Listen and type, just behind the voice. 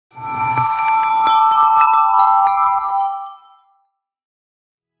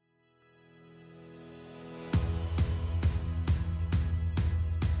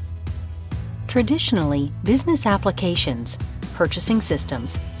Traditionally, business applications, purchasing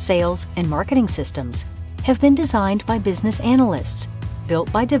systems, sales, and marketing systems have been designed by business analysts, built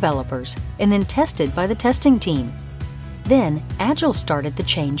by developers, and then tested by the testing team. Then, Agile started the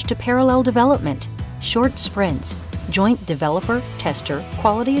change to parallel development, short sprints, joint developer, tester,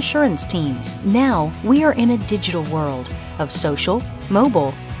 quality assurance teams. Now, we are in a digital world of social,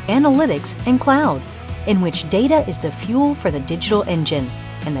 mobile, analytics, and cloud, in which data is the fuel for the digital engine,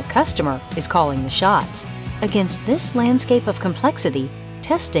 and the customer is calling the shots. Against this landscape of complexity,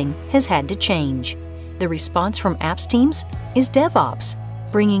 testing has had to change. The response from apps teams is DevOps,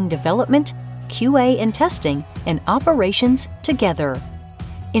 bringing development, QA and testing, and operations together.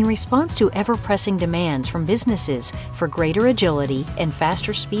 In response to ever-pressing demands from businesses for greater agility and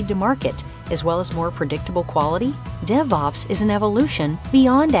faster speed to market, as well as more predictable quality, DevOps is an evolution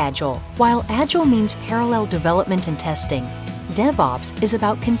beyond Agile. While Agile means parallel development and testing, DevOps is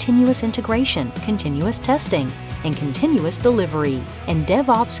about continuous integration, continuous testing, and continuous delivery. And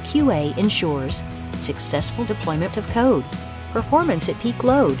DevOps QA ensures successful deployment of code, performance at peak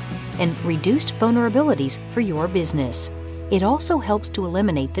load, and reduced vulnerabilities for your business. It also helps to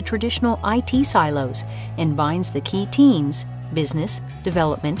eliminate the traditional IT silos and binds the key teams, business,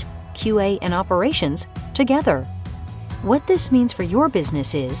 development, QA, and operations, together. What this means for your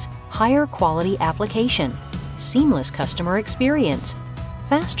business is higher quality application, seamless customer experience,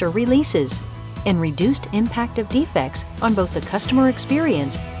 faster releases, and reduced impact of defects on both the customer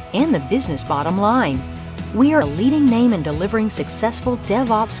experience and the business bottom line. We are a leading name in delivering successful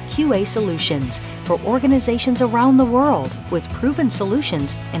DevOps QA solutions for organizations around the world, with proven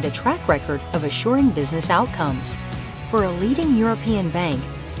solutions and a track record of assuring business outcomes. For a leading European bank,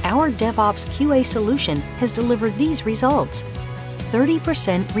 our DevOps QA solution has delivered these results: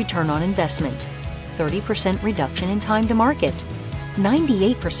 30% return on investment, 30% reduction in time to market,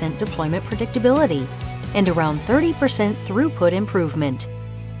 98% deployment predictability, and around 30% throughput improvement.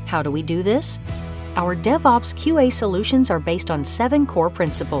 How do we do this? Our DevOps QA solutions are based on 7 core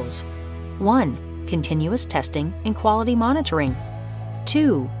principles. 1. Continuous testing and quality monitoring.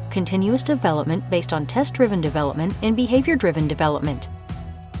 2. Continuous development based on test-driven development and behavior-driven development.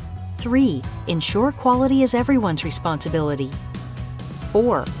 3. Ensure quality is everyone's responsibility.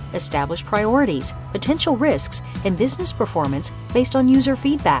 4. Establish priorities, potential risks, and business performance based on user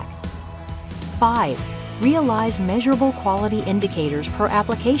feedback. 5. Realize measurable quality indicators per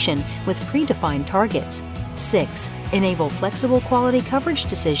application with predefined targets. 6. Enable flexible quality coverage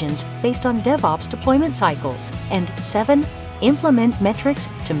decisions based on DevOps deployment cycles. And 7. Implement metrics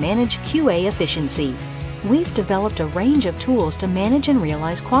to manage QA efficiency. We've developed a range of tools to manage and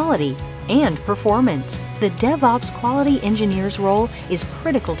realize quality and performance. The DevOps quality engineer's role is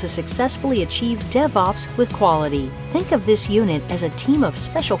critical to successfully achieve DevOps with quality. Think of this unit as a team of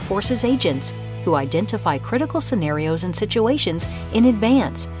Special Forces agents who identify critical scenarios and situations in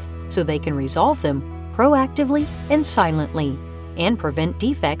advance so they can resolve them proactively and silently and prevent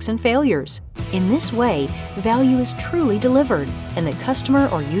defects and failures. In this way, value is truly delivered and the customer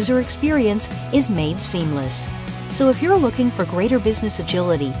or user experience is made seamless. So if you're looking for greater business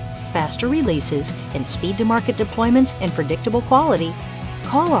agility, faster releases, and speed-to-market deployments and predictable quality,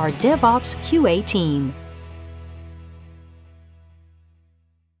 call our DevOps QA team.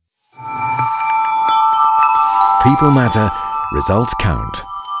 People matter, results count.